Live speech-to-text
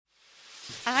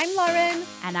I'm Lauren.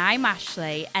 And I'm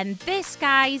Ashley. And this,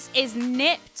 guys, is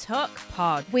Nip Tuck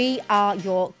Pod. We are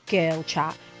your girl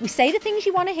chat. We say the things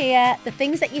you want to hear, the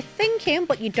things that you're thinking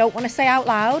but you don't want to say out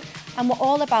loud. And we're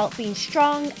all about being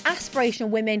strong, aspirational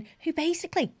women who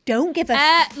basically don't give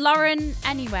a... Lauren,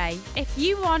 anyway, if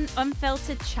you want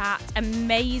unfiltered chat,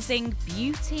 amazing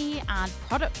beauty and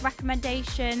product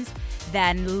recommendations,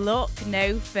 then look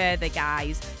no further,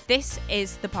 guys. This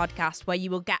is the podcast where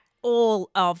you will get all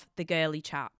of the girly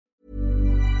chat.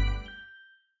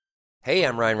 Hey,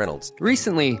 I'm Ryan Reynolds.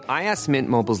 Recently, I asked Mint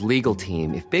Mobile's legal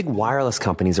team if big wireless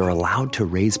companies are allowed to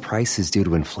raise prices due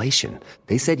to inflation.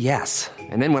 They said yes.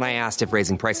 And then when I asked if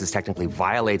raising prices technically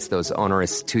violates those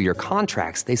onerous two-year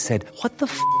contracts, they said, "What the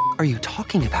f*** are you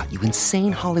talking about, you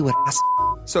insane Hollywood ass?"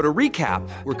 So to recap,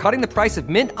 we're cutting the price of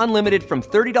Mint Unlimited from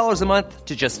 $30 a month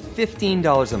to just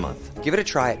 $15 a month. Give it a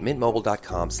try at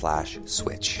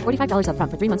mintmobile.com/switch. $45 up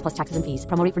front for 3 months plus taxes and fees.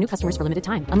 Promo rate for new customers for limited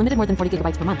time. Unlimited more than 40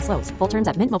 gigabytes per month. Slows full terms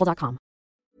at mintmobile.com.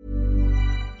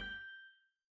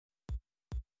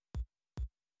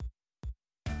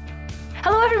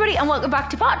 Hello everybody and welcome back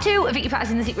to part 2 of Vicky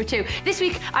Patterson The Secret 2. This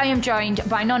week I am joined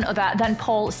by none other than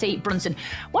Paul C. Brunson.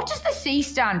 What does the C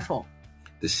stand for?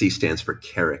 The C stands for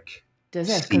Carrick. Does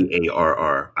it?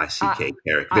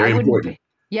 Carrick. Very important.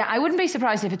 I wouldn't be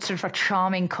surprised if it stood for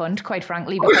charming cunt, quite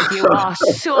frankly, because you are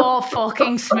so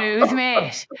fucking smooth,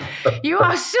 mate. You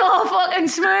are so fucking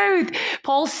smooth.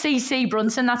 Paul C.C.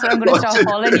 Brunson, that's what I'm going to start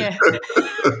calling you.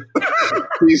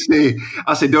 C.C.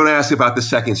 I said, don't ask about the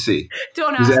second C.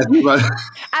 Don't ask.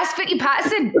 Ask Vicky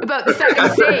Patterson about the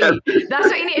second C. That's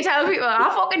what you need to tell people.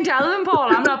 I'll fucking tell them,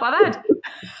 Paul. I'm not bothered.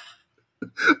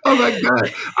 Oh my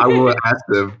God. I will ask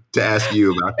them to ask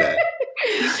you about that.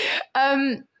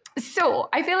 So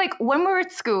I feel like when we're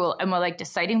at school and we're like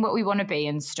deciding what we want to be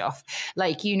and stuff,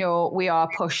 like, you know, we are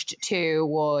pushed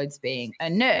towards being a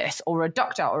nurse or a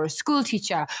doctor or a school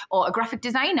teacher or a graphic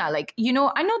designer. Like, you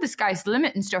know, I know the sky's the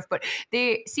limit and stuff, but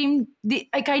they seem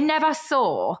like I never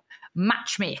saw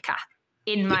matchmaker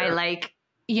in my like,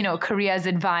 you know, careers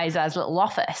advisor's little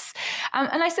office.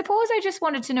 And I suppose I just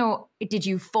wanted to know, did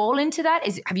you fall into that?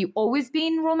 Have you always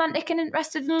been romantic and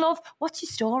interested in love? What's your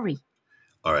story?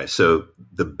 All right. So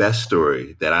the best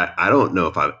story that I don't know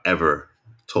if I've ever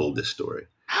told this story.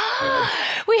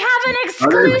 We have an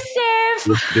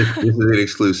exclusive. This is an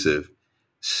exclusive.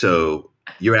 So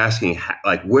you're asking,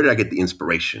 like, where did I get the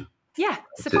inspiration? Yeah,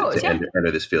 suppose. To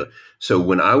enter this field. So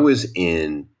when I was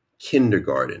in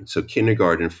kindergarten, so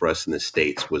kindergarten for us in the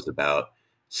States was about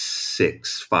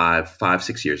 6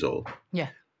 years old. Yeah.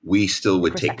 We still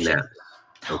would take naps.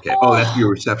 Okay. Oh, that's your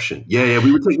reception. Yeah.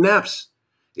 We would take naps.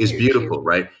 It's beautiful,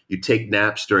 right? You take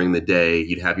naps during the day.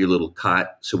 You'd have your little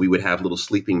cot. So we would have little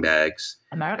sleeping bags.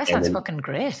 America sounds fucking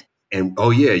great. And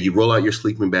you roll out your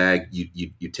sleeping bag.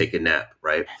 You take a nap,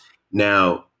 right?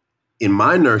 Now, in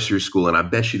my nursery school, and I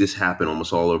bet you this happened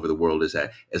almost all over the world, is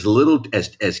that as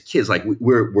kids, like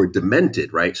we're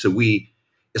demented, right? So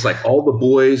it's like all the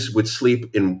boys would sleep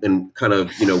in kind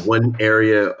of, you know, one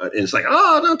area. And it's like,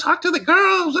 oh, don't talk to the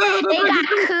girls. Oh, they got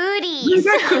cooties. They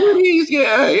got cooties.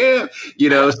 Yeah. You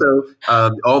know, so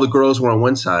all the girls were on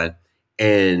one side.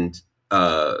 And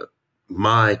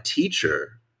my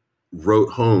teacher wrote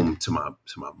home to my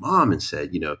mom and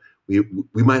said, you know, we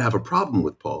might have a problem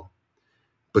with Paul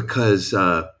because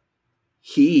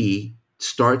he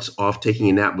starts off taking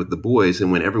a nap with the boys,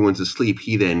 and when everyone's asleep,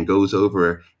 he then goes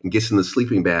over and gets in the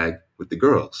sleeping bag with the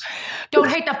girls. Don't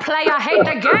hate the player, hate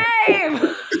the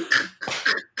game.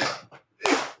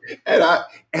 and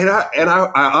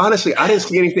I honestly, I didn't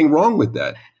see anything wrong with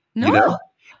that. No, you know?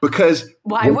 Because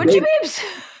why would you, babes?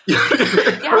 You're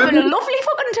having a lovely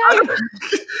fucking time.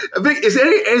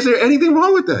 Is there anything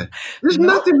wrong with that? There's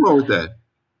nothing wrong with that,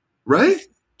 right?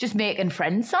 Just making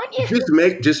friends, aren't you?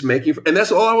 Just making, and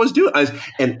that's all I was doing.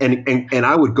 And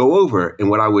I would go over, and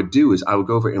what I would do is I would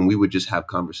go over, and we would just have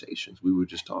conversations. We would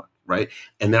just talk, right?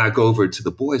 And then I go over to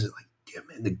the boys, and like, yeah,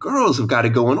 man, the girls have got it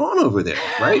going on over there,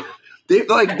 right?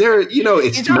 They're, you know,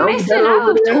 it's you're missing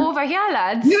out over here,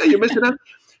 lads. Yeah, you're missing out.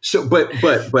 So, but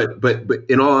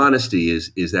in all honesty,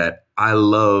 is that I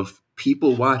love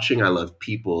people watching. I love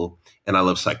people, and I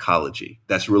love psychology.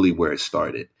 That's really where it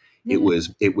started. It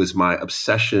was my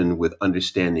obsession with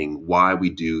understanding why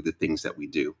we do the things that we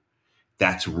do.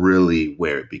 That's really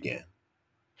where it began.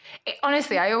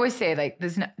 Honestly, I always say, like,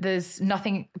 there's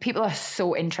nothing, people are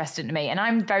so interested in me, and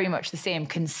I'm very much the same,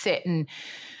 can sit and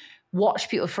watch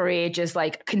people for ages,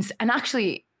 like, and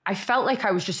actually I felt like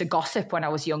I was just a gossip when I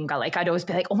was younger. Like I'd always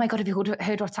be like, oh my God, have you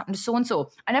heard what's happened to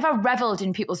so-and-so? I never reveled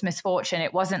in people's misfortune.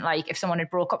 It wasn't like if someone had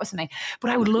broke up or something,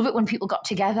 but I would love it when people got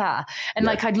together. And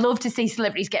like, I'd love to see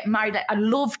celebrities get married. I'd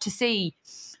love to see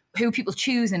who people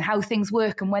choose and how things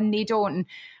work and when they don't. And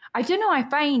I don't know, I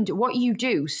find what you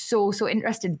do so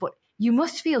interesting, but you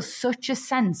must feel such a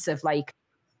sense of like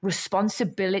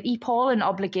responsibility, Paul, and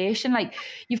obligation. Like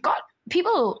you've got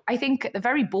people, I think, at the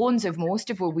very bones of most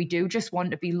of what we do just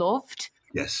want to be loved.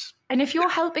 Yes. And if you're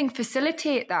helping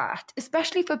facilitate that,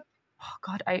 especially for, oh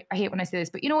God, I hate when I say this,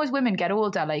 but you know, as women get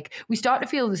older, like we start to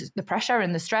feel the pressure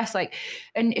and the stress, like,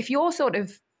 and if you're sort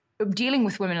of dealing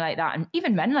with women like that and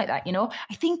even men like that, you know,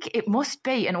 I think it must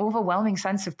be an overwhelming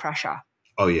sense of pressure.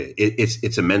 Oh yeah,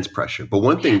 it's immense pressure. But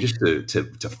one thing, just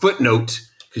to footnote,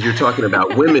 because you're talking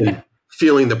about women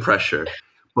feeling the pressure,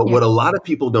 but what a lot of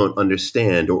people don't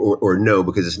understand or know,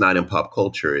 because it's not in pop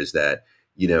culture, is that,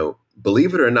 you know,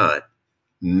 believe it or not,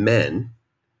 men,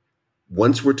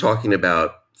 once we're talking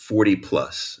about 40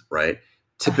 plus, right,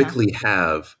 typically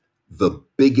have the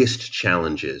biggest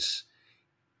challenges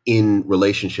in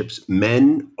relationships.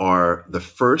 Men are the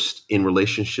first in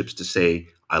relationships to say,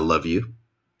 I love you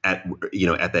at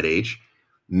that age.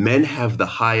 Men have the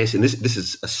highest, and this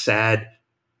is a sad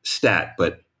stat,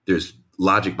 but there's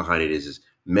logic behind it, is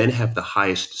men have the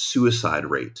highest suicide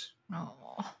rate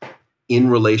in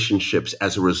relationships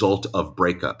as a result of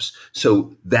breakups.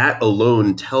 So that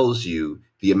alone tells you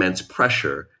the immense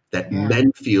pressure that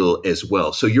men feel as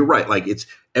well. So you're right. Like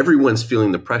everyone's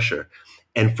feeling the pressure.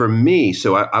 And for me,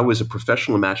 so I was a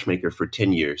professional matchmaker for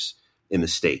 10 years in the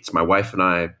States. My wife and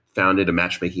I founded a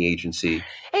matchmaking agency.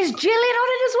 Is Jillian on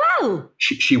it as well?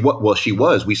 She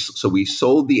was. We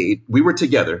sold we were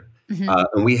together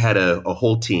and we had a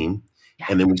whole team.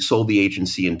 And then we sold the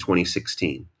agency in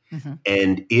 2016.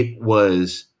 And it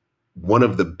was one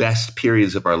of the best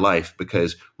periods of our life,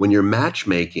 because when you're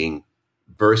matchmaking,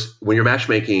 should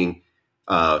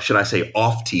I say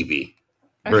off TV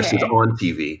versus on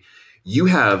TV, you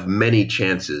have many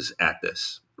chances at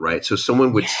this, right? So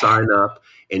someone would sign up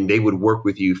and they would work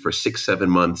with you for 6-7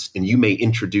 months, and you may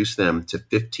introduce them to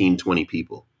 15, 20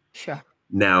 people. Sure.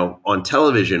 Now, on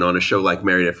television, on a show like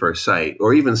Married at First Sight,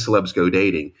 or even Celebs Go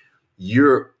Dating,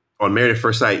 you're on Married at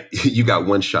First Sight, you got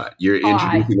one shot. You're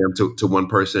introducing them to one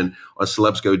person. On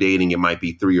Celebs Go Dating, it might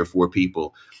be 3 or 4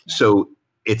 people. Yeah. So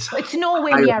it's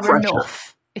nowhere near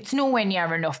enough. It's nowhere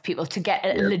near enough people to get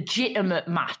a legitimate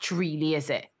match, really, is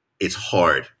it? It's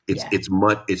hard.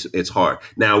 It's hard.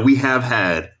 Now, we have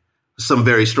had some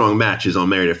very strong matches on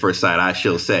Married at First Sight, I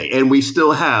shall say. And we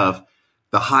still have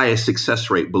the highest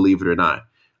success rate, believe it or not,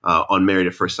 on Married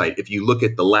at First Sight. If you look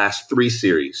at the last 3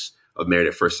 series of Married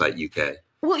at First Sight UK.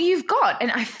 Well, you've got,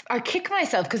 and I kick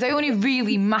myself because I only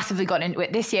really massively got into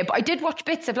it this year, but I did watch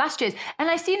bits of last year's, and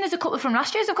I've seen there's a couple from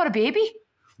last year's have got a baby.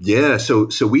 Yeah, so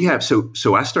we have, so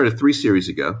I started 3 series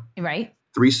ago. Right.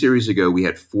 3 series ago, we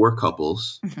had 4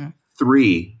 couples.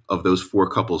 3 of those 4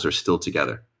 couples are still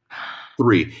together.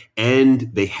 3.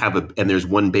 And there's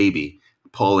one baby.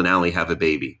 Paul and Allie have a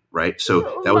baby, right?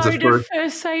 So that was the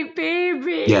first sight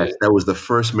baby. Yes, that was the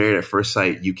first Married at First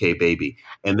Sight UK baby.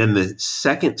 And then the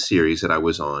second series that I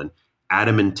was on,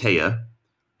 Adam and Taya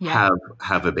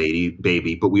have a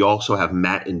baby, but we also have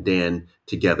Matt and Dan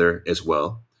together as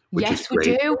well. Yes,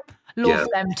 we do. Love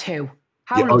them too.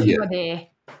 How lovely are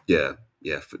they? Yeah,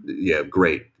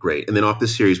 great. And then off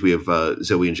this series, we have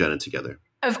Zoe and Jenna together.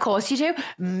 Of course you do.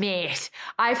 Mate,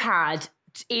 I've had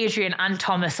Adrian and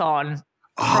Thomas on.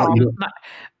 I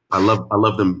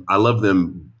love them. I love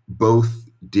them both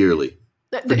dearly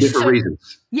for different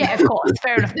reasons. Yeah, of course,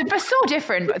 fair enough. They're so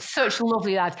different, but such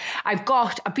lovely lads. I've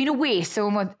been away so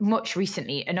much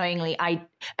recently, annoyingly.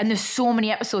 And there's so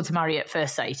many episodes of Married at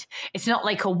First Sight. It's not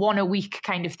like a 1 a week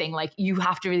kind of thing. Like you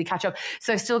have to really catch up.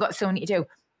 So I've still got so many to do.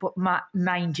 But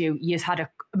mind you, you've had a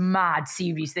mad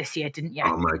series this year, didn't you?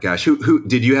 Oh my gosh! Who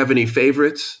did you have any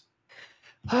favorites?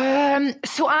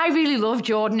 So I really love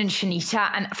Jordan and Shanita,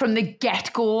 and from the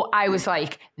get-go, I was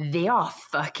like, they are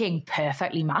fucking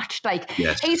perfectly matched. Like,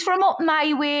 he's from up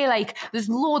my way. Like, there's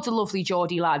loads of lovely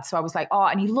Geordie lads. So I was like, oh,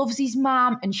 and he loves his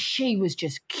mum, and she was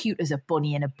just cute as a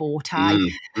bunny in a bow tie.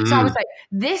 So I was like,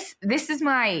 this is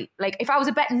my, like, if I was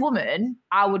a betting woman,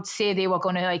 I would say they were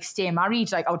going to like stay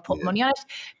married. Like, I would put money on it.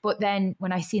 But then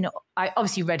when I seen it, I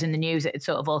obviously read in the news that it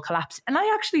sort of all collapsed, and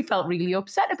I actually felt really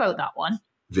upset about that one.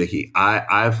 Vicky,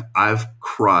 I've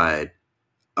cried,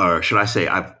 or should I say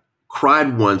I've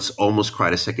cried once, almost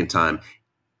cried a second time,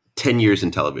 10 years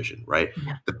in television, right?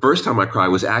 Yeah. The first time I cried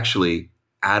was actually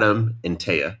Adam and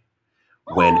Taya.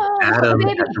 When Adam,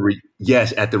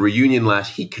 at the reunion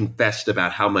he confessed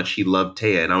about how much he loved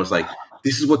Taya. And I was like,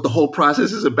 this is what the whole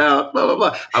process is about. Blah blah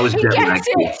blah. I was He gets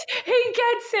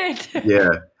it. Yeah.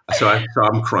 So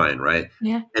I'm crying, right?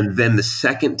 Yeah. And then the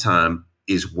second time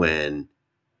is when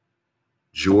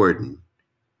Jordan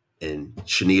and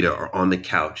Shanita are on the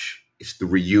couch. It's the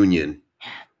reunion.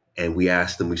 And we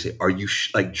asked them, we say, are you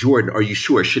Jordan, are you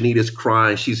sure? Shanita's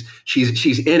crying. She's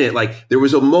in it. Like there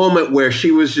was a moment where she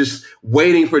was just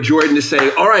waiting for Jordan to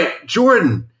say, all right,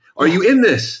 Jordan, are you in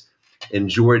this? And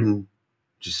Jordan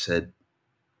just said,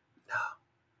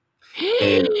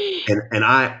 no. And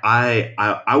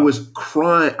I was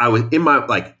crying. I was in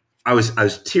my, I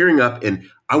was tearing up and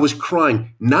I was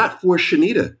crying, not for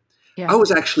Shanita. Yeah. I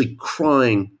was actually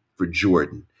crying for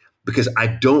Jordan. Because I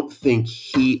don't think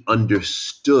he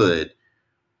understood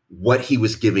what he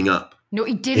was giving up. No,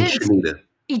 he didn't.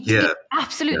 He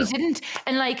absolutely didn't.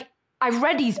 And I've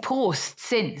read his posts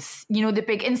since, the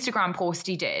big Instagram post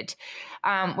he did,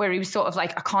 where he was sort of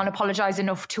like, I can't apologize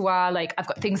enough to her. I've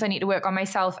got things I need to work on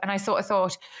myself. And I sort of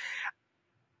thought,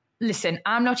 listen,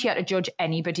 I'm not here to judge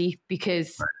anybody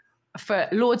because for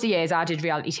loads of years I did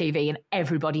reality TV and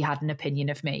everybody had an opinion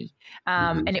of me.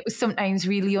 And it was sometimes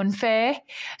really unfair.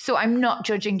 So I'm not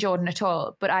judging Jordan at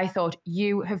all, but I thought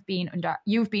you've been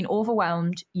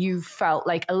overwhelmed. You've felt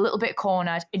like a little bit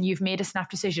cornered and you've made a snap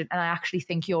decision. And I actually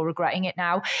think you're regretting it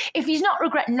now. If he's not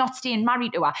regretting not staying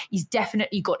married to her, he's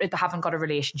definitely gutted they haven't got a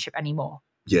relationship anymore.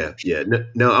 Yeah.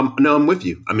 No, I'm with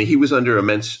you. I mean, he was under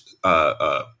immense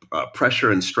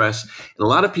pressure and stress. And a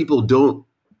lot of people don't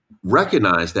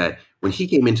recognize that when he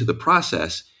came into the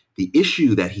process, the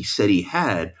issue that he said he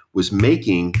had was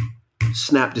making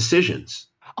snap decisions.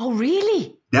 Oh,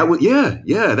 really? That was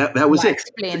that was it.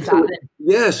 Explains that.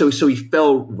 Yeah, so he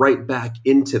fell right back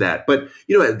into that. But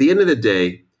at the end of the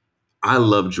day, I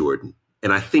love Jordan,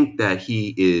 and I think that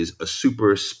he is a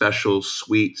super special,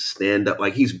 sweet, stand-up.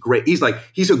 He's great.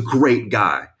 He's a great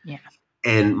guy. Yeah.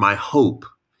 And my hope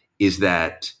is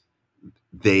that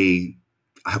they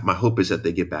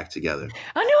get back together.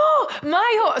 I know.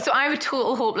 So I'm a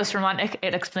total hopeless romantic.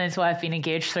 It explains why I've been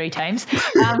engaged 3 times.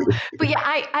 But yeah,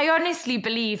 I honestly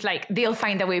believe they'll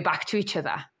find their way back to each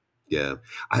other. Yeah.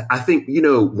 I think,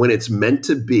 when it's meant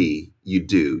to be, you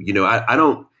do. I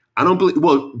don't believe,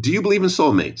 well, do you believe in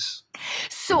soulmates?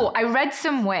 So I read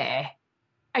somewhere,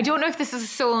 I don't know if this is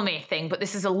a soulmate thing, but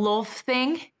this is a love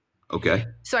thing. Okay.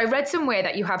 So I read somewhere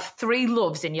that you have 3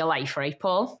 loves in your life, right,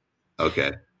 Paul?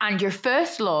 Okay. And your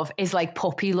first love is like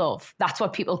puppy love. That's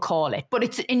what people call it. But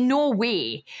it's in no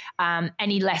way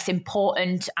any less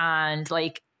important, and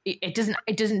it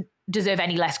doesn't deserve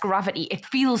any less gravity. It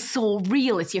feels so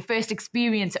real. It's your first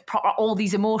experience at all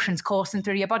these emotions coursing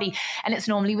through your body. And it's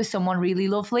normally with someone really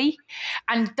lovely.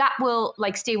 And that will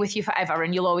stay with you forever.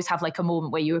 And you'll always have a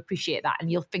moment where you appreciate that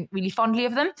and you'll think really fondly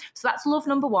of them. So that's love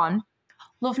number 1.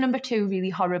 Love number 2, really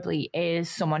horribly,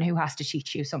 is someone who has to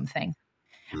teach you something.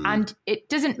 And it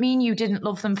doesn't mean you didn't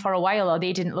love them for a while or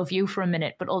they didn't love you for a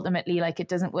minute, but ultimately, it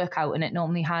doesn't work out, and it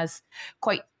normally has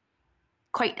quite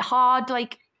hard,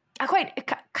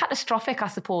 quite catastrophic, I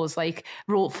suppose,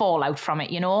 fallout from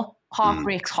it,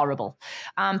 Heartbreak's horrible.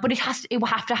 But it will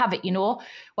have to have it, we'll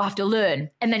have to learn.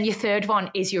 And then your third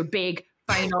one is your big,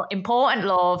 final, important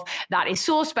love that is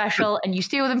so special, and you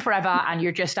stay with them forever, and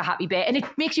you're just a happy bear, and it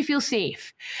makes you feel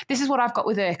safe. This is what I've got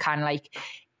with Erkan,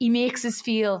 he makes us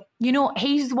feel,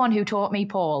 he's the one who taught me,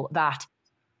 Paul, that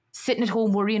sitting at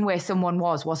home worrying where someone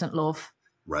wasn't love.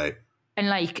 Right.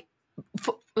 And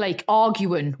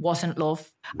arguing wasn't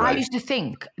love. Right. I used to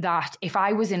think that if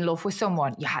I was in love with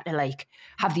someone, you had to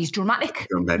have these dramatic,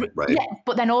 right. Yeah,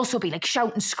 but then also be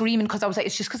shouting, screaming, because I was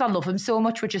it's just because I love him so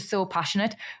much, we're just so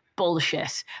passionate.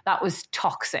 Bullshit. That was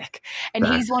toxic. And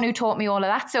he's the one who taught me all of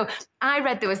that. So I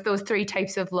read there was those 3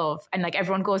 types of love, and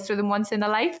everyone goes through them once in their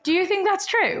life. Do you think that's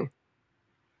true?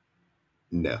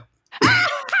 No.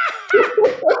 You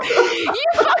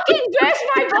fucking burst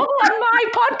my bubble on my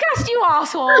podcast, you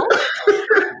asshole.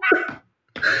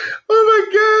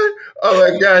 Oh my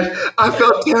God. I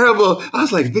felt terrible. I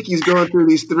was like, Vicky's going through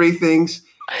these 3 things.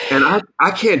 And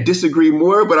I can't disagree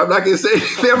more, but I'm not going to say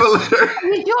anything about her.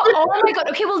 Oh my God.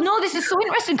 Okay, well, no, this is so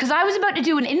interesting because I was about to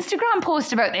do an Instagram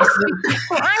post about this.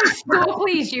 So I'm so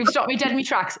pleased you've stopped me dead in my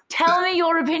tracks. Tell me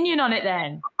your opinion on it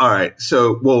then. All right.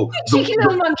 So, cheeky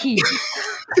little monkey.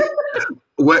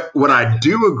 What I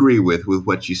do agree with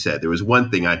what you said, there was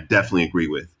one thing I definitely agree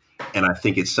with. And I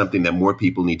think it's something that more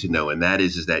people need to know. And that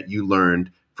is that you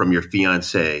learned from your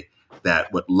fiance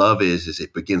that what love is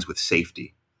it begins with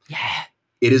safety. Yeah.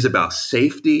 It is about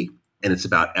safety and it's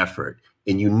about effort.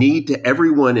 And you need to,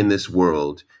 everyone in this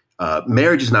world,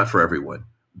 marriage is not for everyone,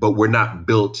 but we're not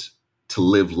built to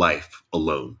live life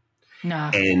alone.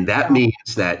 No. And that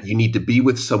means that you need to be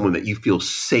with someone that you feel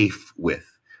safe with,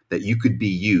 that you could be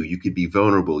you could be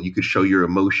vulnerable, you could show your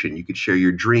emotion, you could share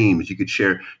your dreams, you could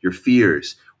share your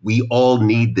fears. We all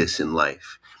need this in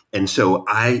life. And so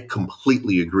I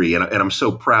completely agree. And I'm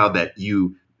so proud that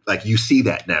you see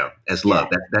that now as love.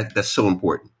 That's so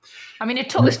important. I mean, it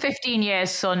took us 15 years,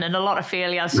 son, and a lot of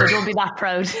failures, so don't be that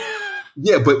proud.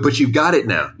 Yeah, but you've got it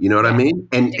now. You know what I mean?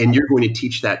 And you're going to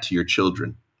teach that to your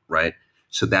children, right?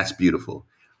 So that's beautiful.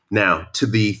 Now, to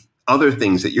the other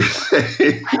things that you're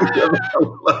saying,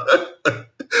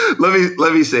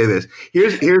 let me say this.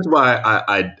 Here's why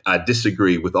I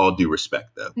disagree with all due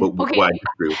respect, though. But why I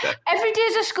disagree with that? Every day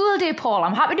is a school day, Paul.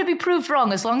 I'm happy to be proved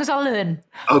wrong as long as I learn.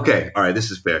 Okay, all right,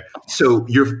 this is fair. So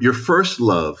your first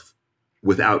love,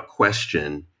 without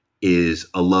question, is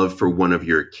a love for one of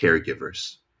your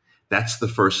caregivers. That's the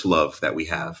first love that we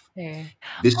have. Okay.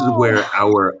 This is where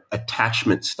our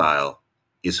attachment style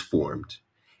is formed.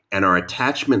 And our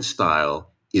attachment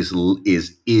style is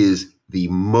the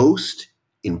most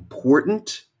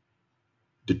important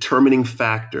determining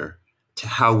factor to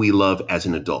how we love as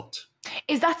an adult.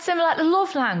 Is that similar to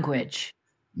love language?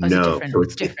 No,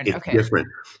 it's different. It's okay. different.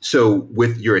 So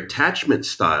with your attachment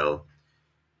style,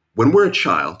 when we're a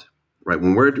child, right?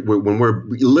 When we're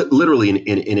literally an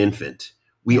infant,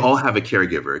 we all have a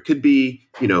caregiver. It could be,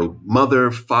 mother,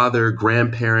 father,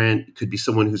 grandparent. It could be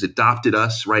someone who's adopted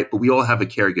us, right? But we all have a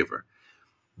caregiver.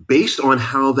 Based on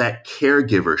how that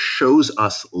caregiver shows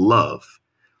us love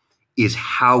is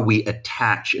how we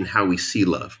attach and how we see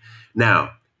love.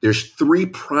 Now, there's 3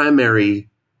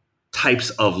 primary types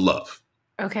of love.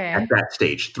 Okay. At that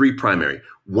stage, 3 primary.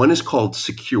 One is called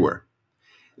secure.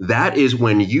 That is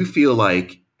when you feel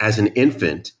like, as an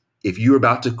infant, if you're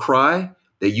about to cry,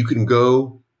 that you can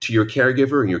go to your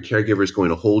caregiver and your caregiver is going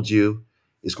to hold you,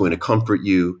 is going to comfort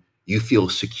you. You feel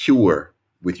secure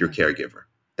with your caregiver.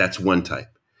 That's one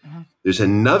type. Uh-huh. There's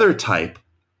another type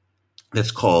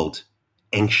that's called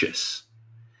anxious.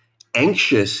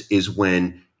 Anxious is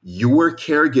when your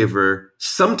caregiver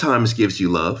sometimes gives you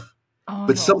love,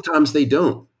 but sometimes they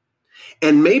don't.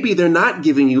 And maybe they're not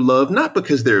giving you love, not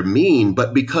because they're mean,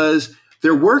 but because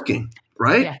they're working,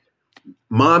 right? Yeah.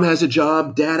 Mom has a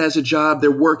job, dad has a job.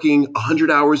 They're working 100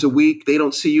 hours a week. They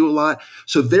don't see you a lot.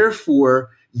 So therefore,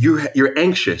 you're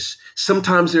anxious.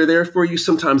 Sometimes they're there for you.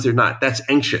 Sometimes they're not. That's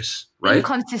anxious, right?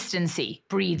 Inconsistency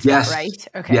breeds that, right?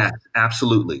 Okay. Yes,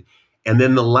 absolutely. And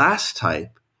then the last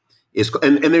type is,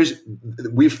 and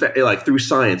we've through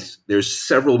science, there's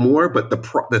several more, but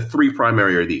the 3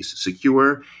 primary are these: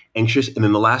 secure, anxious, and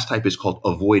then the last type is called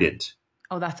avoidant.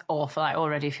 Oh, that's awful. I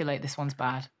already feel like this one's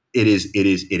bad. It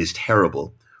is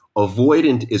terrible.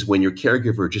 Avoidant is when your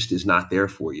caregiver just is not there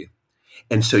for you.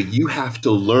 And so you have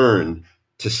to learn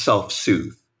to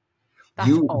self-soothe.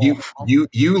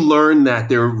 You learn that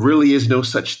there really is no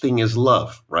such thing as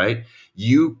love, right?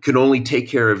 You can only take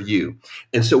care of you.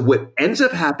 And so what ends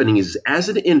up happening is, as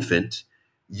an infant,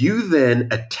 you then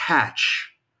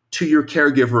attach to your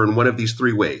caregiver in one of these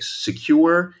 3 ways: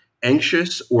 secure,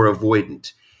 anxious, or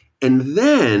avoidant. And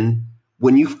then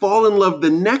when you fall in love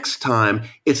the next time,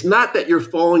 it's not that you're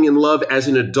falling in love as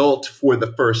an adult for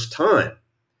the first time.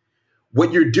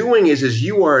 What you're doing is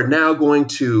you are now going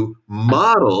to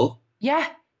model. Yeah,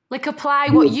 like apply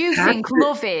what you think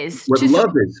love is. What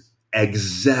love is.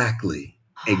 Exactly.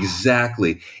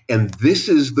 And this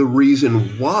is the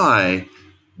reason why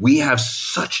we have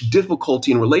such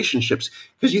difficulty in relationships.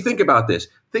 Because you think about this.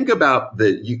 Think about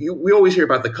we always hear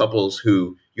about the couples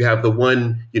who you have the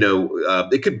one,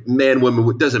 it could man,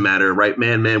 woman, doesn't matter, right?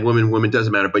 Man, woman,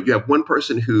 doesn't matter. But you have one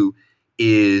person who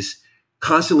is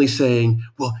constantly saying,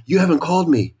 well, you haven't called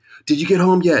me. Did you get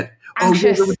home yet?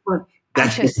 Anxious. Oh,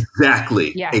 that's Anxious.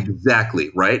 Exactly,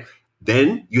 right?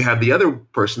 Then you have the other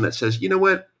person that says, you know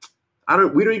what?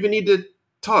 We don't even need to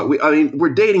talk.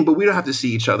 We're dating, but we don't have to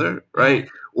see each other, right?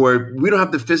 Or we don't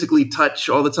have to physically touch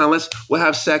all the time. We'll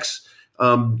have sex,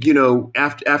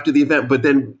 after the event, but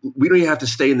then we don't even have to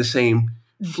stay in the same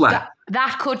flat.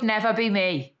 That could never be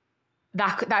me.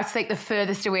 That's like the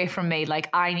furthest away from me. Like,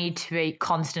 I need to be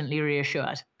constantly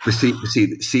reassured. But see,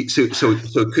 so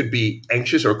it could be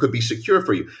anxious or it could be secure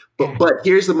for you. But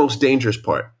here's the most dangerous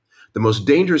part. The most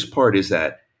dangerous part is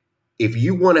that if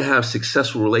you want to have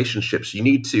successful relationships, you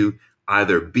need to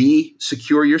either be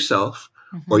secure yourself,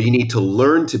 or you need to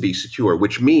learn to be secure,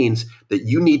 which means that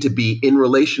you need to be in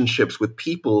relationships with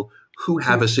people who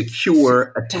have a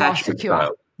secure attachment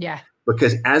style. Yeah.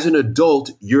 Because as an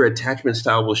adult, your attachment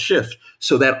style will shift.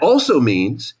 So that also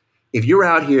means if you're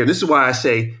out here, and this is why I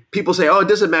say, people say, oh, it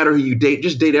doesn't matter who you date,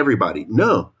 just date everybody.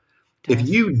 No. If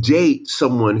you date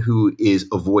someone who is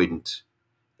avoidant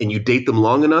and you date them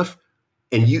long enough,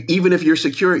 And you, even if you're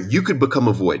secure, you could become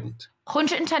avoidant.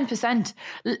 110%.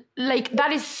 Like,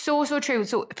 that is so, so true.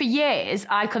 So for years,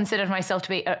 I considered myself to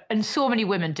be, and so many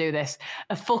women do this,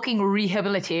 a fucking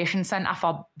rehabilitation centre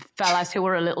for fellas who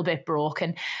are a little bit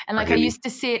broken. And like, I used to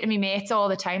say to me mates all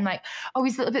the time, like, oh,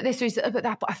 he's a little bit this or he's a little bit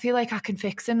that, but I feel like I can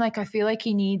fix him. Like, I feel like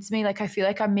he needs me. Like, I feel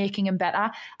like I'm making him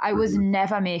better. I was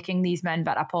never making these men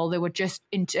better, Paul. They were just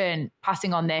in turn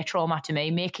passing on their trauma to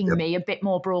me, making me a bit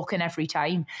more broken every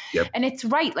time. And it's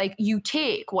right. Like, you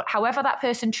take however that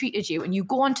person treated you, and you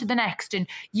go on to the next, and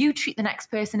you treat the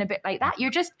next person a bit like that. You're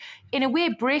just, in a way,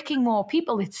 breaking more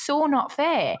people. It's so not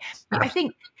fair. I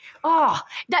think, I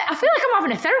feel like I'm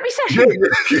having a therapy session.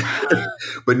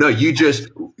 But no,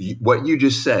 what you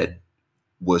just said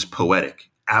was poetic.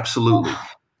 Absolutely.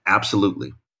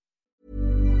 Absolutely.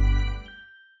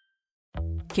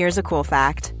 Here's a cool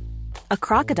fact. A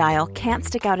crocodile can't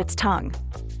stick out its tongue.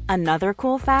 Another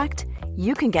cool fact,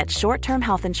 you can get short-term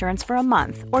health insurance for a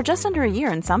month or just under a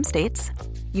year in some states.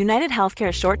 United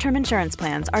Healthcare short-term insurance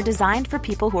plans are designed for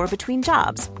people who are between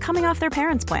jobs, coming off their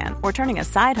parents' plan, or turning a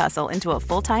side hustle into a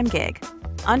full-time gig.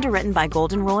 Underwritten by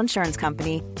Golden Rule Insurance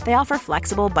Company, they offer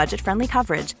flexible, budget-friendly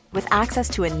coverage with access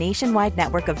to a nationwide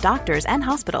network of doctors and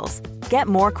hospitals. Get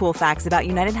more cool facts about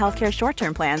United Healthcare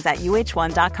short-term plans at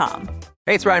uh1.com.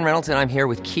 Hey, it's Ryan Reynolds, and I'm here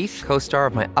with Keith, co-star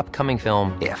of my upcoming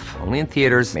film, If, only in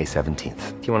theaters May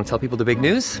 17th. Do you want to tell people the big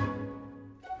news?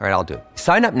 All right, I'll do it.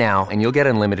 Sign up now and you'll get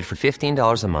unlimited for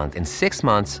 $15 a month and 6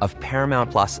 months of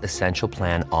Paramount Plus Essential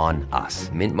Plan on us.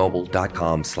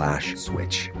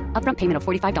 MintMobile.com/switch. Upfront payment of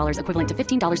 $45 equivalent to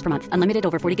 $15 per month. Unlimited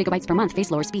over 40 gigabytes per month.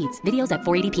 Face lower speeds. Videos at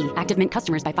 480p. Active Mint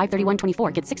customers by 531.24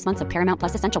 get 6 months of Paramount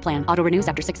Plus Essential Plan. Auto renews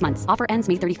after 6 months. Offer ends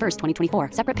May 31st, 2024.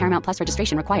 Separate Paramount Plus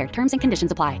registration required. Terms and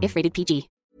conditions apply if rated PG.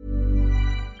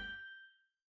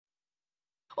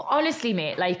 Honestly,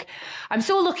 mate, like, I'm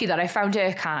so lucky that I found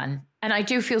Erkan, and I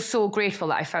do feel so grateful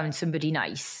that I found somebody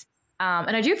nice.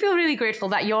 And I do feel really grateful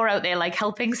that you're out there, like,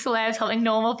 helping celebs, helping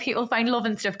normal people find love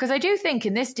and stuff. Because I do think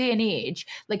in this day and age,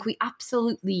 like, I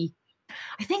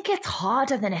think it's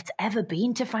harder than it's ever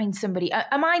been to find somebody.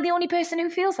 Am I the only person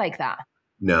who feels like that?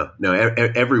 No,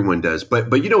 everyone does.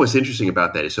 But you know what's interesting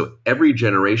about that is, so every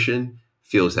generation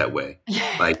feels that way.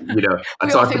 Like, you know, I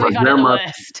talked to my grandmother.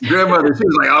 She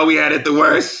was like, oh, we had it the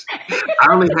worst. I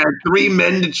only had 3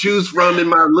 men to choose from in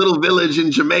my little village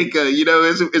in Jamaica. You know,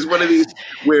 it's one of these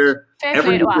where fair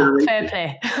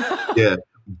play. Yeah.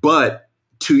 But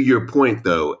to your point,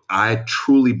 though, I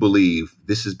truly believe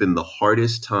this has been the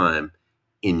hardest time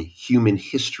in human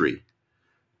history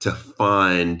to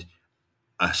find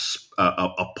a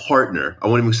partner. I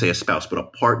won't even say a spouse, but a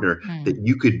partner that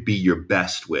you could be your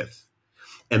best with.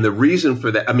 And the reason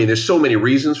for that, I mean, there's so many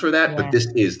reasons for that, but this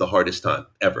is the hardest time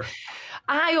ever.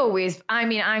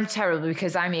 I'm terrible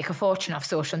because I make a fortune off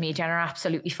social media and I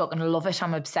absolutely fucking love it.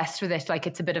 I'm obsessed with it. Like,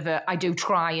 it's a bit of I do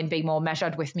try and be more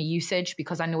measured with my usage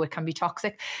because I know it can be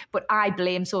toxic, but I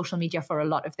blame social media for a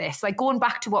lot of this. Like, going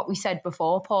back to what we said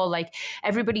before, Paul, like,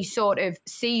 everybody sort of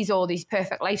sees all these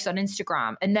perfect lives on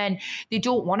Instagram and then they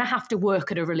don't want to have to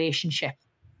work at a relationship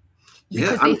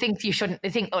because they think you shouldn't, they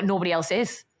think nobody else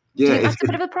is. Yeah, do you think that's a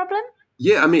bit of a problem?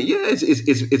 Yeah, I mean,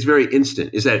 it's very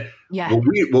instant. Is that I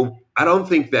don't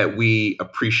think that we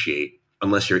appreciate,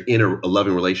 unless you're in a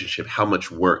loving relationship, how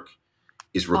much work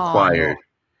is required.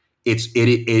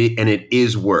 It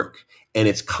is work, and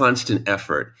it's constant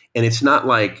effort, and it's not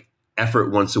like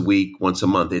effort once a week, once a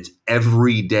month. It's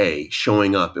every day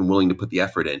showing up and willing to put the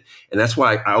effort in, and that's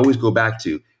why I always go back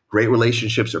to great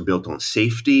relationships are built on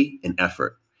safety and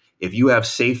effort. If you have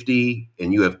safety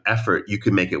and you have effort, you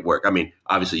can make it work. I mean,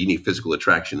 obviously, you need physical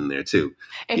attraction in there too.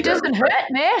 It doesn't hurt,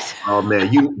 mate. Oh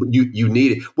man, you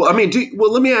need it. Well, I mean,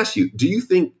 let me ask you: do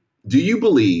you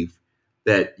believe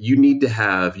that you need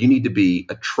to be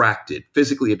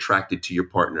physically attracted to your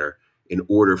partner in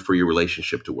order for your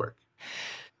relationship to work?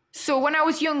 So when I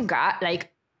was younger, like,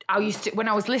 when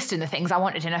I was listing the things I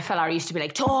wanted in a fella, I used to be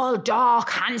like tall, dark,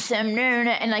 handsome,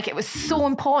 and like, it was so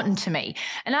important to me.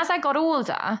 And as I got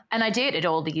older and I dated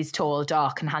all these tall,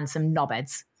 dark and handsome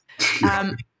knobheads,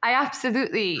 I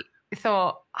absolutely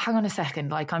thought, hang on a second,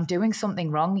 like, I'm doing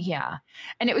something wrong here.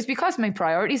 And it was because my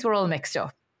priorities were all mixed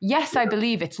up. Yes, I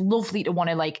believe it's lovely to want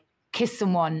to, like, kiss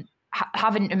someone,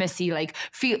 have intimacy, like,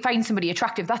 find somebody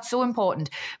attractive. That's so important.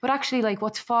 But actually, like,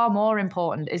 what's far more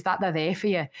important is that they're there for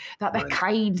you, that they're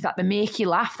kind, that they make you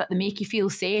laugh, that they make you feel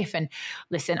safe. And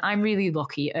listen, I'm really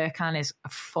lucky. Erkan is a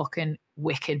fucking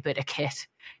wicked bit of kit.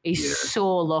 He's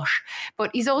so lush, but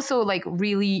he's also, like,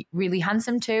 really, really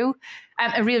handsome too,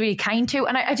 and really, really kind too.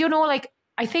 And I don't know, like,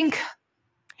 I think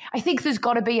there's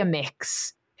got to be a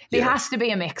mix. There has to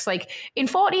be a mix. Like in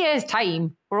 40 years'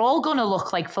 time, we're all going to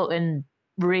look like fucking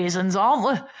raisins,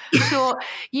 aren't we? So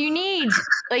you need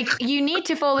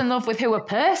to fall in love with who a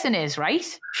person is, right?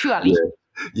 Surely.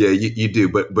 Yeah, you do.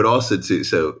 But also too,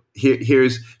 so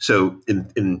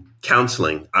in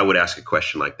counseling, I would ask a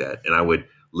question like that, and I would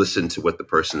listen to what the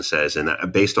person says, and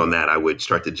based on that, I would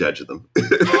start to judge them.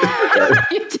 I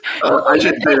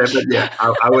shouldn't say that, but yeah,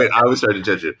 I would start to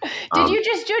judge it. Did you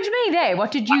just judge me there?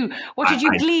 What did you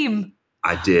glean?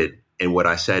 I did, and what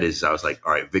I said is, I was like,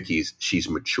 all right, she's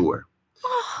mature,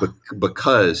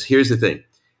 because here's the thing: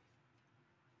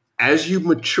 as you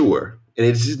mature, and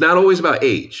it's not always about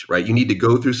age, right? You need to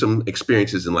go through some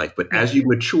experiences in life, but as you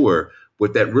mature,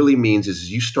 what that really means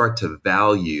is you start to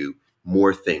value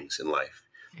more things in life.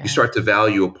 You start to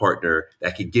value a partner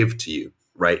that could give to you,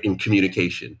 right? In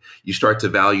communication, you start to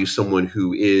value someone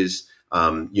who is,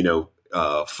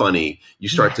 funny. You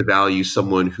start to value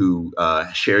someone who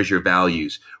shares your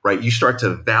values, right? You start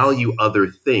to value other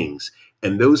things,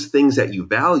 and those things that you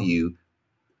value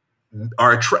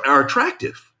are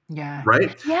attractive,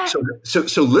 right? Yeah.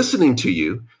 So listening to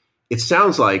you, it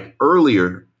sounds like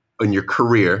earlier in your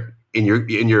career. In your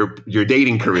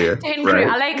dating career, right?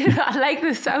 I like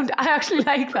the sound. I actually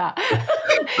like that.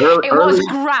 It was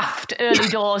graft early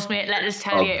doors, mate. Let us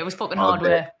tell you, it was fucking hard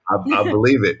work. I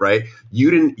believe it, right?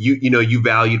 You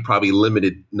valued probably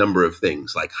limited number of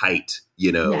things like height,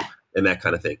 and that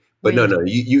kind of thing. But no,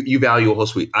 you value a whole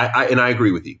suite. I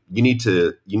agree with you. You need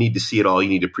to see it all. You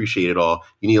need to appreciate it all.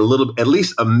 You need at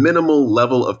least a minimal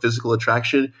level of physical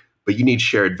attraction, but you need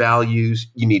shared values.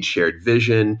 You need shared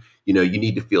vision. You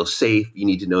need to feel safe. You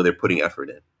need to know they're putting effort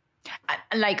in.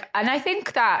 And I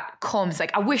think that comes,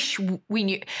 I wish we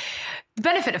knew the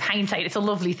benefit of hindsight. It's a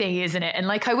lovely thing, isn't it? And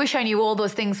I wish I knew all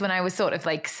those things when I was sort of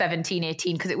 17,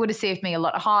 18, because it would have saved me a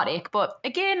lot of heartache. But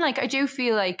again, I do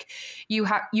feel like you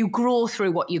grow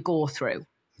through what you go through.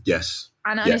 Yes.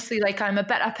 And honestly, I'm a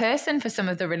better person for some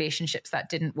of the relationships that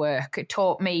didn't work. It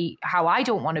taught me how I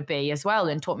don't want to be as well,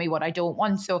 and taught me what I don't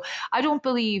want. So I don't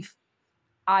believe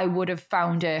I would have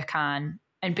found Ercan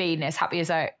and been as happy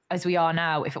as we are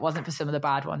now if it wasn't for some of the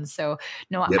bad ones. So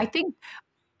no, I think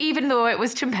even though it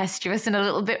was tempestuous and a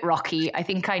little bit rocky, I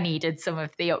think I needed some of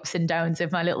the ups and downs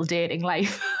of my little dating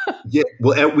life. Yeah,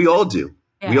 well, we all do.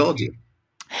 Yeah. We all do.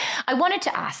 I wanted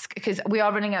to ask, because we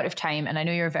are running out of time and I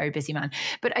know you're a very busy man,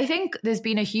 but I think there's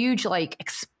been a huge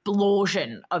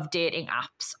explosion of dating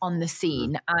apps on the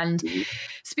scene. And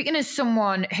speaking as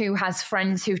someone who has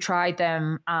friends who've tried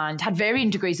them and had varying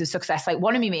degrees of success,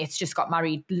 one of my mates just got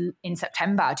married in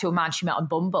September to a man she met on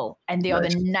Bumble, and they are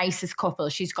the nicest couple.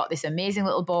 She's got this amazing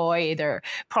little boy. They're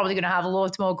probably going to have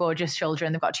loads more gorgeous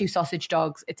children. They've got 2 sausage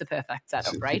dogs. It's a perfect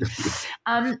setup, right?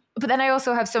 But then I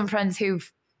also have some friends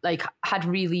who've had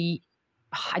really,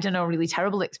 really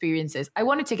terrible experiences. I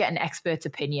wanted to get an expert's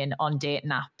opinion on dating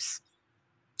apps.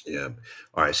 Yeah.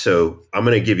 All right. So I'm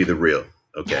going to give you the real,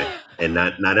 okay? And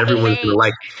not everyone's going to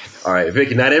like. All right,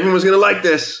 Vicky. Not everyone's going to like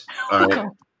this. All right.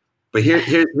 But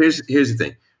here's the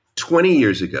thing. 20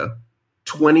 years ago,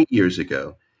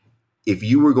 if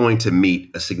you were going to meet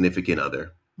a significant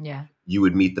other, you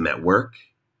would meet them at work,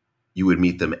 you would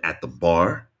meet them at the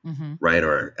bar, right,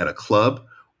 or at a club,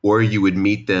 or you would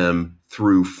meet them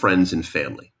through friends and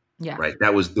family. Yeah. Right.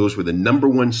 Those were the number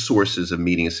one sources of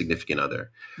meeting a significant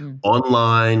other.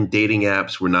 Online dating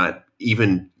apps were not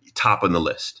even top on the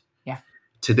list. Yeah.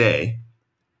 Today,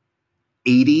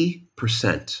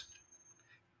 80%,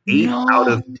 8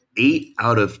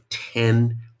 out of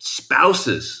 10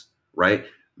 spouses, right,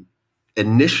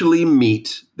 initially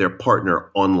meet their partner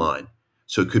online.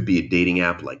 So it could be a dating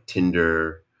app like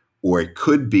Tinder, or it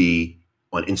could be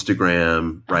on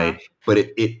Instagram, right? But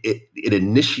it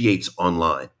initiates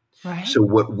online. Right. So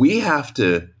what we have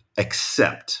to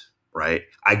accept, right?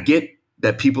 I get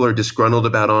that people are disgruntled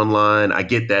about online. I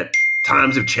get that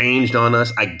times have changed on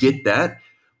us. I get that.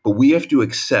 But we have to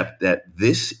accept that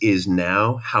this is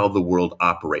now how the world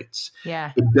operates.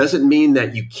 Yeah. It doesn't mean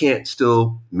that you can't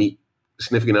still meet a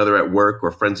significant other at work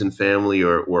or friends and family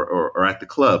or at the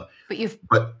club.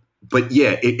 But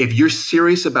yeah, if you're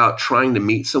serious about trying to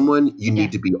meet someone, you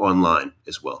need to be online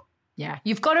as well. Yeah,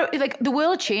 you've got to, the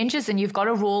world changes and you've got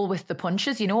to roll with the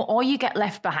punches, or you get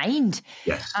left behind.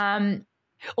 Yes.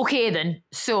 Okay, then.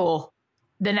 So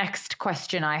the next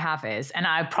question I have is, and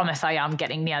I promise I am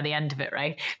getting near the end of it,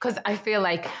 right? Because I feel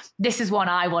like this is one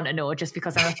I want to know just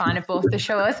because I'm a fan of both the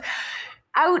shows.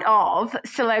 Out of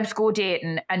Celebs Go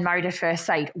Dating and Married at First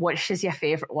Sight, which is your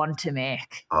favorite one to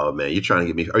make? Oh man, are you trying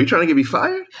to get me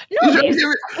fired? No,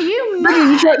 are you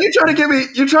mad? You trying to get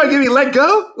me let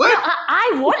go? What? No,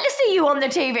 I want to see you on the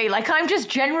TV. I'm just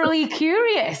generally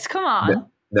curious. Come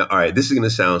on. Now, all right, this is going to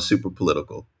sound super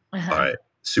political. Uh-huh. All right,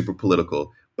 super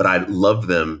political. But I love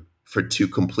them for two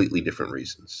completely different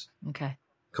reasons. Okay.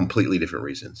 Completely different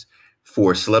reasons.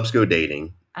 For Celebs Go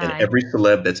Dating, and Aye. every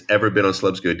celeb that's ever been on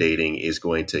Celebs Go Dating is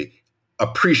going to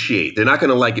appreciate, they're not going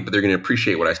to like it, but they're going to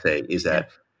appreciate what I say, is that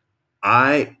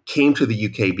I came to the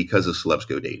UK because of Celebs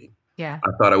Go Dating. Yeah. I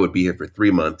thought I would be here for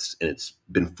 3 months, and it's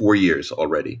been 4 years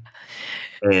already.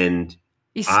 And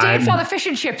You stayed for the fish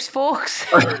and chips, folks.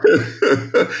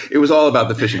 it was all about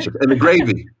the fish and chips and the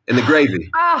gravy.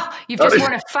 Oh, you've just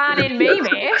won a fan in me,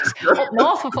 mate. Up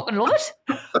north, we fucking love it.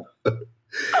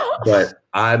 But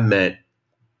I met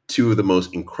two of the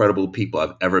most incredible people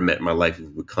I've ever met in my life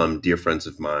who've become dear friends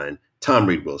of mine. Tom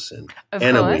Reed Wilson, Of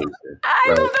Anna course. Williamson. I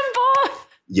right? love them both.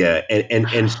 Yeah,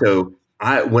 and so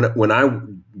when I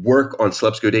work on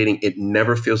Celebs Go Dating, it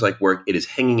never feels like work. It is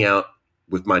hanging out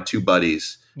with my two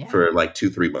buddies for like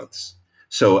 2-3 months.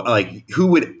 So like, who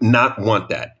would not want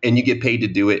that? And you get paid to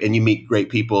do it, and you meet great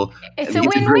people. It's and a you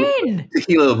get to drink win-win.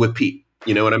 Tequila with Pete.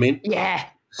 You know what I mean? Yeah.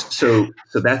 So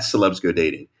that's Celebs Go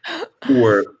Dating.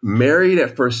 For Married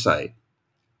at First Sight,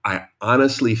 I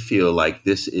honestly feel like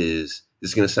this is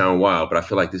going to sound wild, but I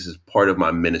feel like this is part of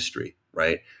my ministry,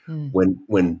 right?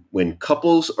 When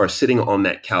couples are sitting on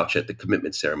that couch at the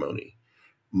commitment ceremony,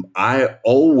 I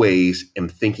always am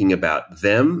thinking about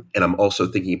them, and I'm also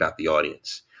thinking about the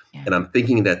audience. Yeah. And I'm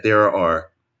thinking that there are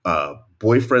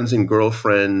boyfriends and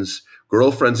girlfriends,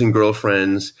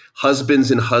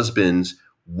 husbands and husbands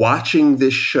watching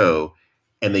this show,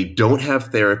 and they don't have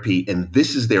therapy, and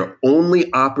this is their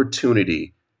only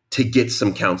opportunity to get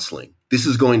some counseling. This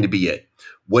is going to be it.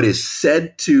 What is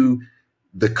said to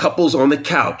the couples on the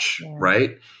couch,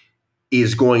 right,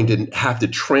 is going to have to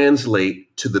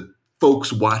translate to the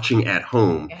folks watching at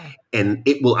home. And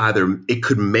it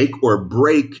could make or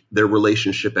break their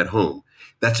relationship at home.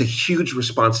 That's a huge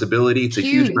responsibility. It's a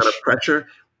huge amount of pressure,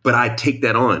 but I take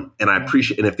that on, and I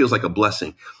appreciate it, and it feels like a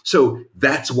blessing. So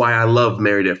that's why I love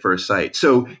Married at First Sight.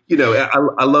 So,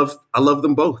 I love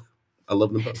them both. I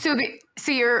love them both. So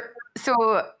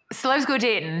Celebs Go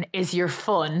Dating is your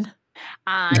fun,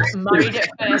 and Married at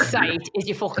First Sight is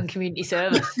your fucking community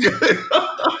service.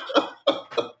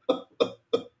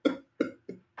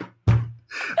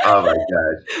 Oh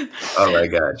my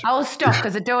gosh. I'll stop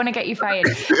because I don't want to get you fired.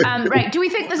 Right. Do we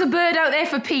think there's a bird out there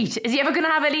for Pete? Is he ever going to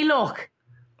have any luck?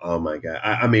 Oh my God.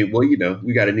 I mean, well,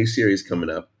 we got a new series coming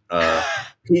up.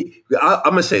 Pete, I'm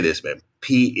going to say this, man.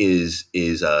 Pete is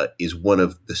one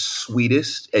of the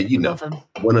sweetest, and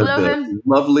one of the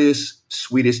loveliest,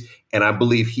 sweetest, and I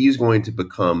believe he's going to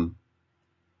become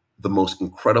the most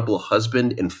incredible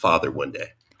husband and father one day.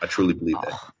 I truly believe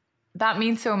that. That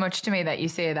means so much to me that you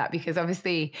say that, because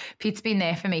obviously Pete's been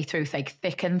there for me through like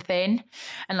thick and thin.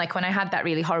 And like when I had that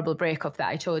really horrible breakup that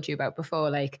I told you about before,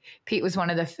 like Pete was one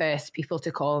of the first people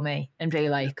to call me and be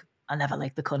like, I never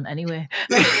liked the cunt anyway.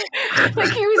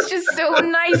 Like he was just so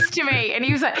nice to me. And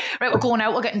he was like, right, we're going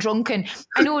out, we're getting drunk. And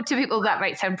I know to people that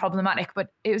might sound problematic, but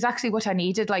it was actually what I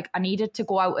needed. Like I needed to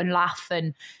go out and laugh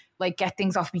and like get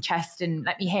things off my chest and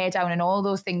let me hair down and all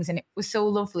those things. And it was so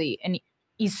lovely. And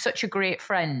he's such a great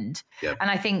friend. Yep.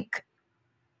 And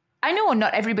I know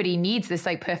not everybody needs this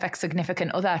like perfect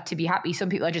significant other to be happy. Some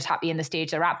people are just happy in the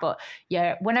stage they're at. But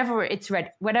yeah, whenever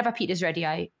Pete is ready,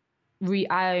 I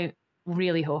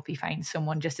really hope he finds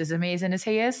someone just as amazing as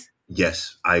he is.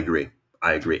 Yes, I agree.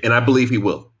 And I believe he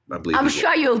will. I'm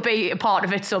sure you'll be a part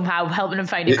of it somehow, helping him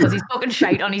find it, because he's fucking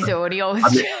shite on his own.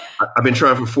 I've been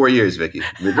trying for 4 years, Vicky.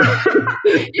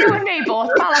 You and me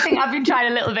both, pal. I think I've been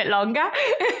trying a little bit longer.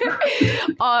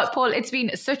 Paul, it's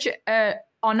been such an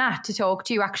honour to talk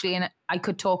to you, actually, and I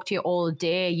could talk to you all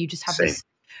day. You just have this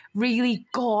really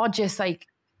gorgeous, like,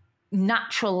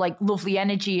 natural, like, lovely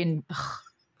energy, and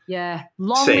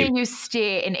long may you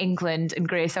stay in England and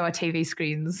grace our TV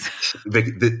screens. Vic,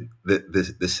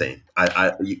 the same.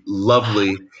 I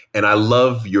lovely, and I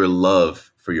love your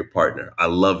love for your partner. I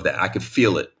love that. I could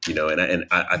feel it, and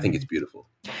I think it's beautiful.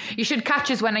 You should catch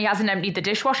us when he hasn't emptied the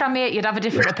dishwasher, mate. You'd have a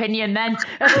different opinion then.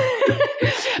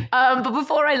 But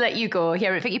before I let you go,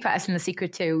 here at Vicky Patterson, The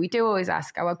Secret To, we do always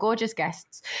ask our gorgeous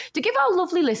guests to give our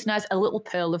lovely listeners a little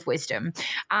pearl of wisdom.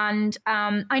 And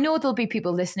I know there'll be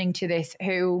people listening to this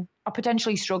who are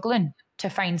potentially struggling to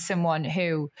find someone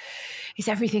who is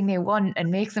everything they want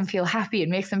and makes them feel happy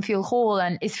and makes them feel whole,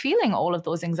 and is feeling all of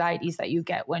those anxieties that you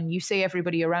get when you see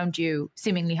everybody around you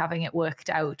seemingly having it worked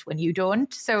out when you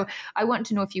don't. So I want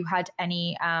to know if you had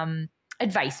any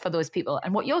advice for those people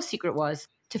and what your secret was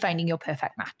to finding your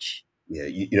perfect match.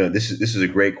 Yeah, this is a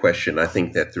great question. I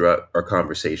think that throughout our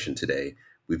conversation today,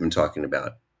 we've been talking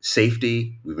about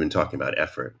safety, we've been talking about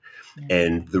effort.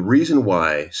 And the reason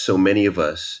why so many of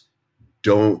us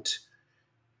don't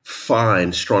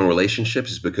find strong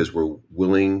relationships is because we're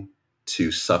willing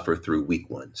to suffer through weak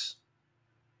ones.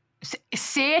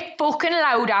 Say it fucking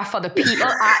louder for the people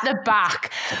at the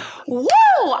back. Woo!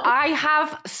 I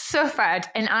have suffered,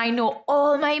 and I know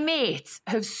all my mates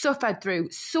have suffered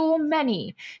through so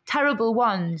many terrible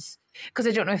ones, because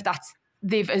I don't know if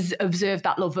they've observed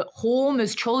that love at home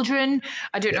as children.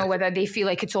 I don't know whether they feel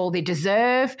like it's all they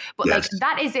deserve, but like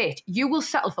that is it. You will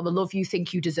settle for the love you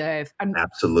think you deserve. And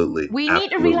absolutely. We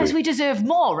need to realize we deserve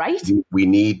more, right? We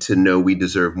need to know we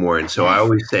deserve more. And so I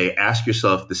always say, ask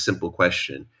yourself the simple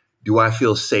question. Do I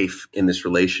feel safe in this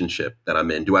relationship that I'm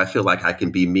in? Do I feel like I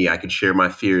can be me? I can share my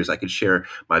fears. I can share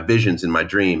my visions and my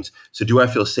dreams. So do I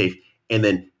feel safe? And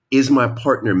then is my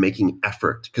partner making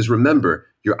effort? Because remember,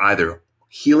 you're either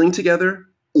healing together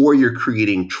or you're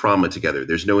creating trauma together.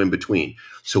 There's no in between.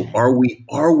 So are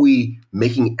we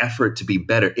making effort to be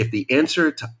better? If the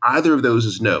answer to either of those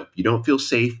is no, you don't feel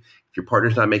safe, if your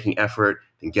partner's not making effort,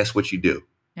 then guess what you do?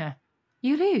 Yeah.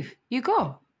 You leave. You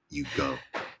go. You go.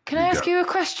 Can I ask you a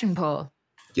question, Paul?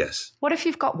 Yes. What if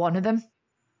you've got one of them?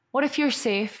 What if you're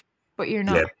safe, but you're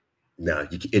not? Yeah. No,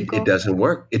 it doesn't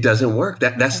work. It doesn't work.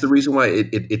 That's the reason why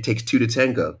it takes two to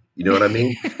tango. You know what I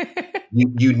mean?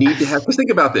 you need to have, because think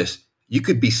about this. You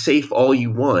could be safe all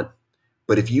you want,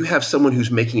 but if you have someone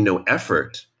who's making no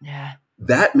effort,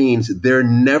 that means they're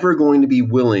never going to be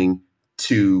willing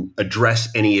to address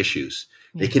any issues.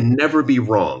 They can never be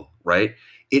wrong, right?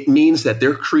 It means that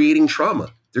they're creating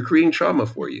trauma. They're creating trauma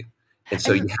for you. And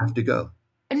so you have to go.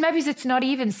 And maybe it's not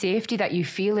even safety that you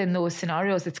feel in those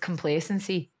scenarios. It's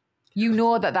complacency. You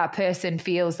know that person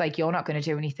feels like you're not going to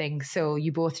do anything. So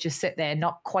you both just sit there,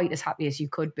 not quite as happy as you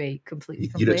could be, completely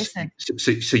complacent.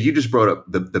 So you just brought up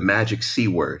the magic C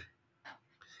word.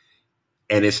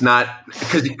 And it's not,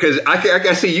 because I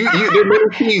can see you there are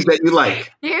many C's that you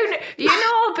like. You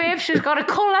know, babe, she's got a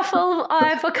colourful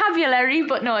vocabulary,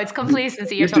 but no, it's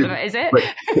complacency you're talking about, is it?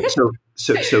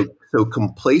 So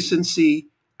complacency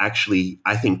actually,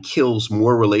 I think, kills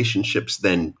more relationships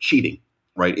than cheating,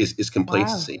 right? Is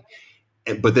complacency.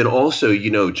 Wow. But then also,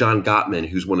 John Gottman,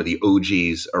 who's one of the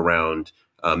OGs around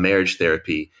marriage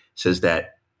therapy, says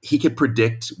that he could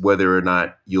predict whether or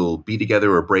not you'll be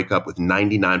together or break up with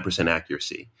 99%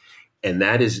 accuracy. And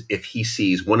that is if he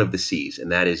sees one of the C's,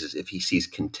 and that is if he sees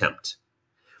contempt.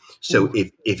 So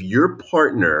if your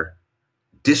partner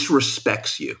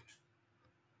disrespects you,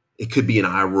 it could be an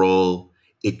eye roll,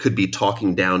 it could be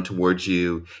talking down towards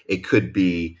you, it could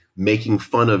be making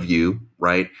fun of you,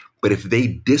 right? But if they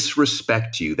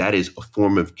disrespect you, that is a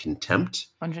form of contempt.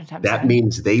 110%. That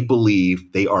means they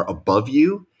believe they are above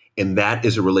you, and that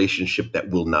is a relationship that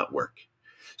will not work.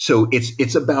 So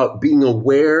it's about being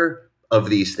aware of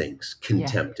these things,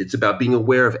 contempt. Yeah. It's about being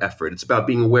aware of effort. It's about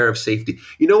being aware of safety.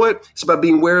 You know what? It's about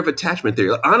being aware of attachment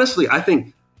theory. Honestly, I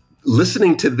think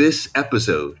listening to this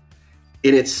episode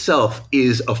in itself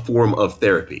is a form of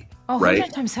therapy. Oh, right?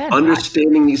 100%.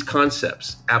 Understanding these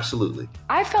concepts. Absolutely.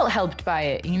 I felt helped by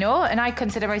it, and I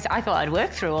consider myself, I thought I'd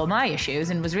worked through all my issues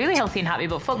and was really healthy and happy,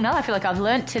 but fuck no, I feel like I've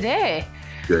learned today.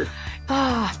 Good.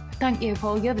 Thank you,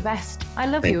 Paul. You're the best. I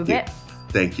love you a bit.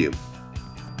 Thank you.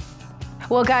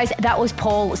 Well, guys, that was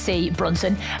Paul C.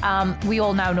 Brunson. We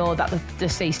all now know that the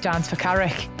C stands for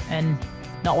Carrick, and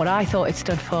not what I thought it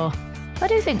stood for. I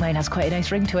do think mine has quite a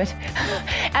nice ring to it.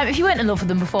 If you weren't in love with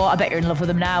them before, I bet you're in love with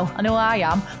them now. I know I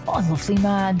am. What a lovely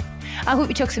man. I hope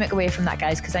you took something away from that,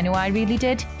 guys, because I know I really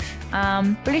did.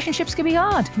 Relationships can be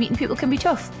hard. Meeting people can be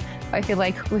tough. I feel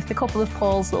like with a couple of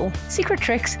Paul's little secret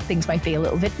tricks, things might be a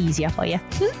little bit easier for you.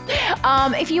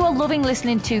 If you are loving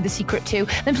listening to The Secret 2,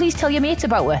 then please tell your mates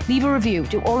about it. Leave a review,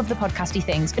 do all of the podcasty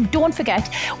things. And don't forget,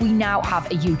 we now have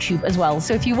a YouTube as well.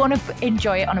 So if you want to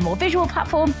enjoy it on a more visual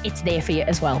platform, it's there for you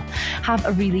as well. Have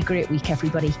a really great week,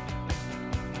 everybody.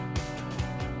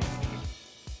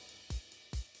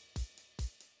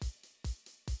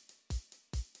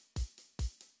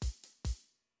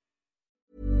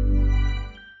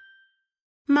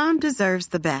 Mom deserves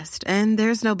the best, and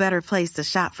there's no better place to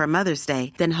shop for Mother's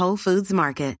Day than Whole Foods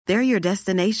Market. They're your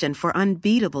destination for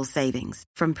unbeatable savings,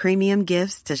 from premium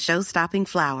gifts to show-stopping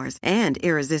flowers and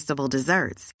irresistible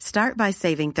desserts. Start by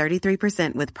saving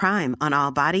 33% with Prime on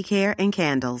all body care and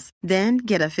candles. Then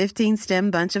get a 15-stem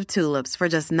bunch of tulips for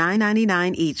just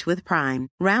 $9.99 each with Prime.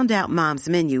 Round out Mom's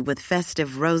menu with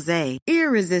festive rosé,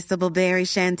 irresistible berry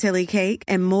chantilly cake,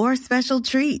 and more special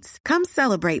treats. Come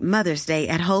celebrate Mother's Day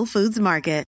at Whole Foods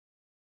Market.